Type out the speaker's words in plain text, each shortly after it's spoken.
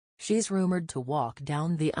She's rumored to walk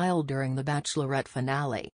down the aisle during the Bachelorette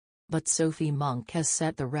finale. But Sophie Monk has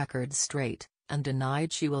set the record straight, and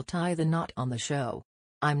denied she will tie the knot on the show.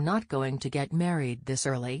 "I'm not going to get married this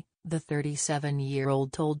early," the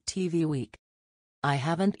 37-year-old told TV Week. "I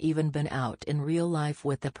haven't even been out in real life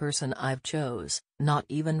with the person I've chose, not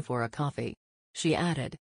even for a coffee," she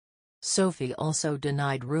added. Sophie also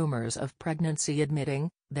denied rumors of pregnancy,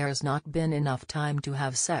 admitting, "There's not been enough time to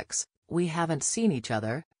have sex, we haven't seen each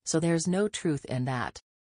other, so there's no truth in that."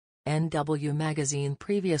 NW magazine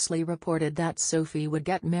previously reported that Sophie would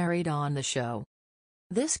get married on the show.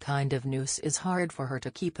 "This kind of news is hard for her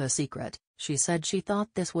to keep a secret," she said. She thought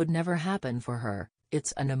this would never happen for her.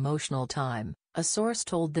 "It's an emotional time," a source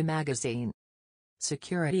told the magazine.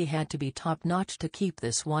 "Security had to be top-notch to keep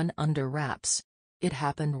this one under wraps. It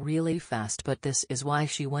happened really fast, but this is why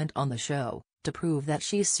she went on the show, to prove that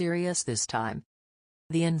she's serious this time."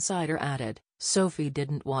 The insider added, "Sophie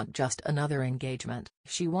didn't want just another engagement,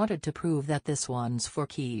 she wanted to prove that this one's for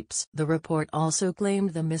keeps." The report also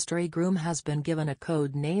claimed the mystery groom has been given a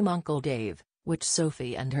code name Uncle Dave, which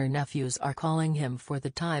Sophie and her nephews are calling him for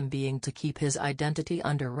the time being to keep his identity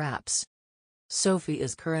under wraps. Sophie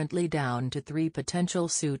is currently down to 3 potential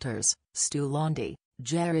suitors: Stu Lundy,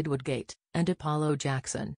 Jared Woodgate, and Apollo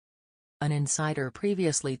Jackson. An insider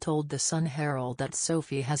previously told the Sun-Herald that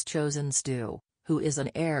Sophie has chosen Stu, who is an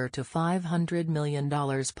heir to $500 million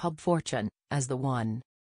pub fortune, as the one.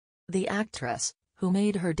 The actress, who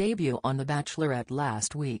made her debut on The Bachelorette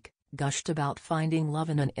last week, gushed about finding love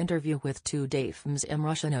in an interview with 2dame's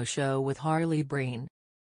Russiano show with Harley Breen.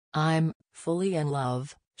 "I'm fully in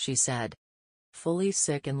love," she said. "Fully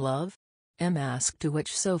sick in love?" asked, to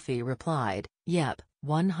which Sophie replied, "Yep,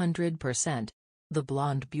 100%. The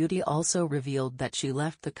blonde beauty also revealed that she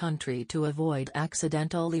left the country to avoid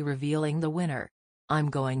accidentally revealing the winner. "I'm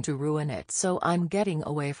going to ruin it, so I'm getting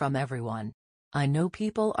away from everyone. I know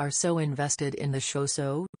people are so invested in the show,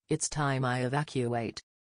 so it's time I evacuate."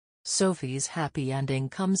 Sophie's happy ending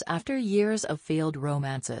comes after years of failed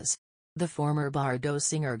romances. The former Bardo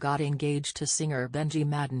singer got engaged to singer Benji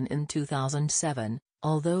Madden in 2007,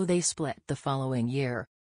 although they split the following year.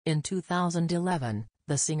 In 2011,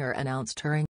 the singer announced her